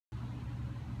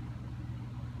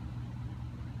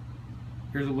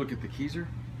Here's a look at the Keezer.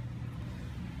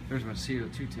 There's my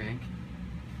CO2 tank.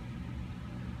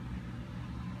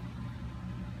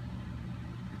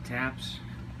 The taps.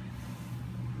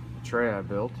 The tray I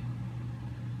built.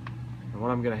 And what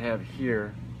I'm gonna have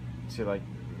here, see like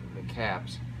the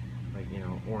caps, like, you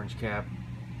know, orange cap,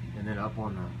 and then up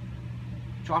on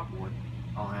the chalkboard,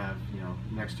 I'll have, you know,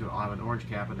 next to it, I'll have an orange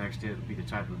cap, and next to it will be the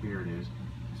type of beer it is.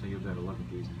 So you'll be able to look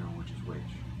at these and know which is which.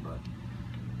 But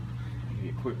I'll give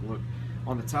you a quick look.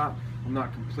 On the top, I'm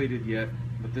not completed yet,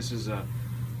 but this is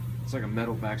it's like a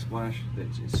metal backsplash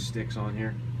that just sticks on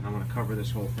here. And I'm going to cover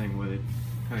this whole thing with it,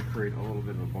 kind of create a little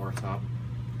bit of a bar top.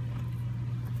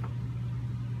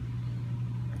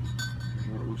 Here's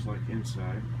what it looks like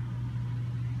inside.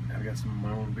 I've got some of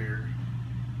my own beer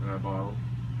that I bottled.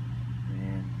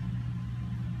 And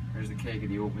there's the keg of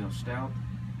the oatmeal stout.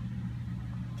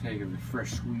 Keg of the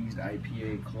fresh squeezed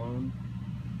IPA clone.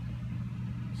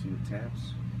 See the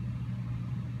taps?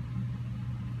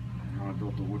 How I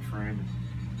built the wood frame,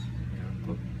 and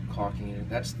put caulking in it.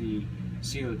 That's the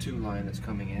CO2 line that's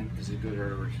coming in because it goes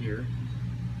right over here.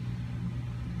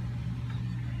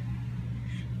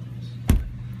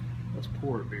 Let's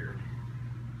pour a beer.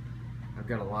 I've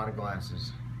got a lot of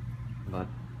glasses, but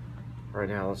right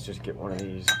now let's just get one of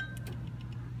these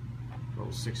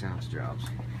little 6-ounce jobs.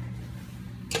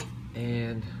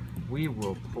 And we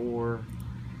will pour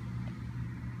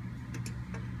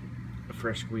a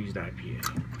fresh squeezed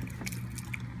IPA.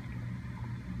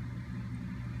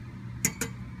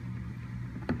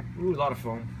 Ooh, a lot of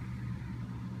foam.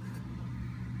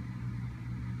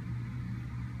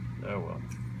 Oh well.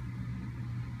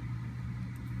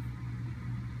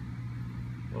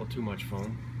 A little too much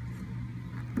foam.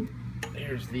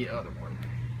 There's the other one.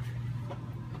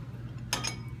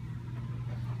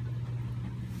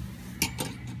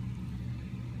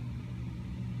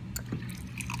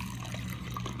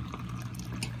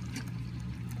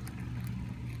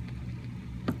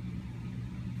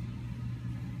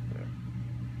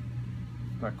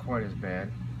 Not quite as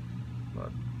bad,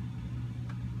 but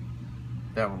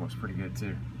that one looks pretty good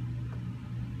too.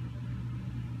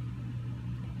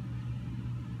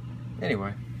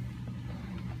 Anyway,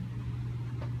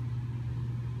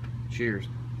 cheers.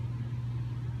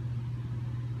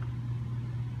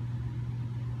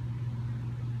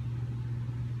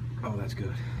 Oh, that's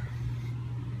good.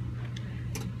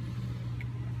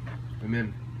 And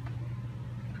then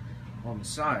on the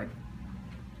side,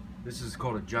 this is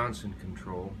called a Johnson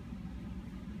control,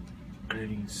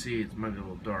 and you can see it's maybe a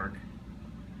little dark,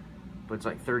 but it's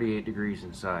like 38 degrees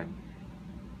inside.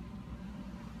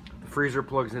 The freezer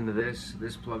plugs into this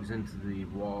plugs into the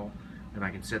wall, and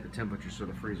I can set the temperature so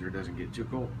the freezer doesn't get too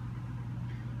cold.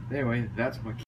 Anyway, that's my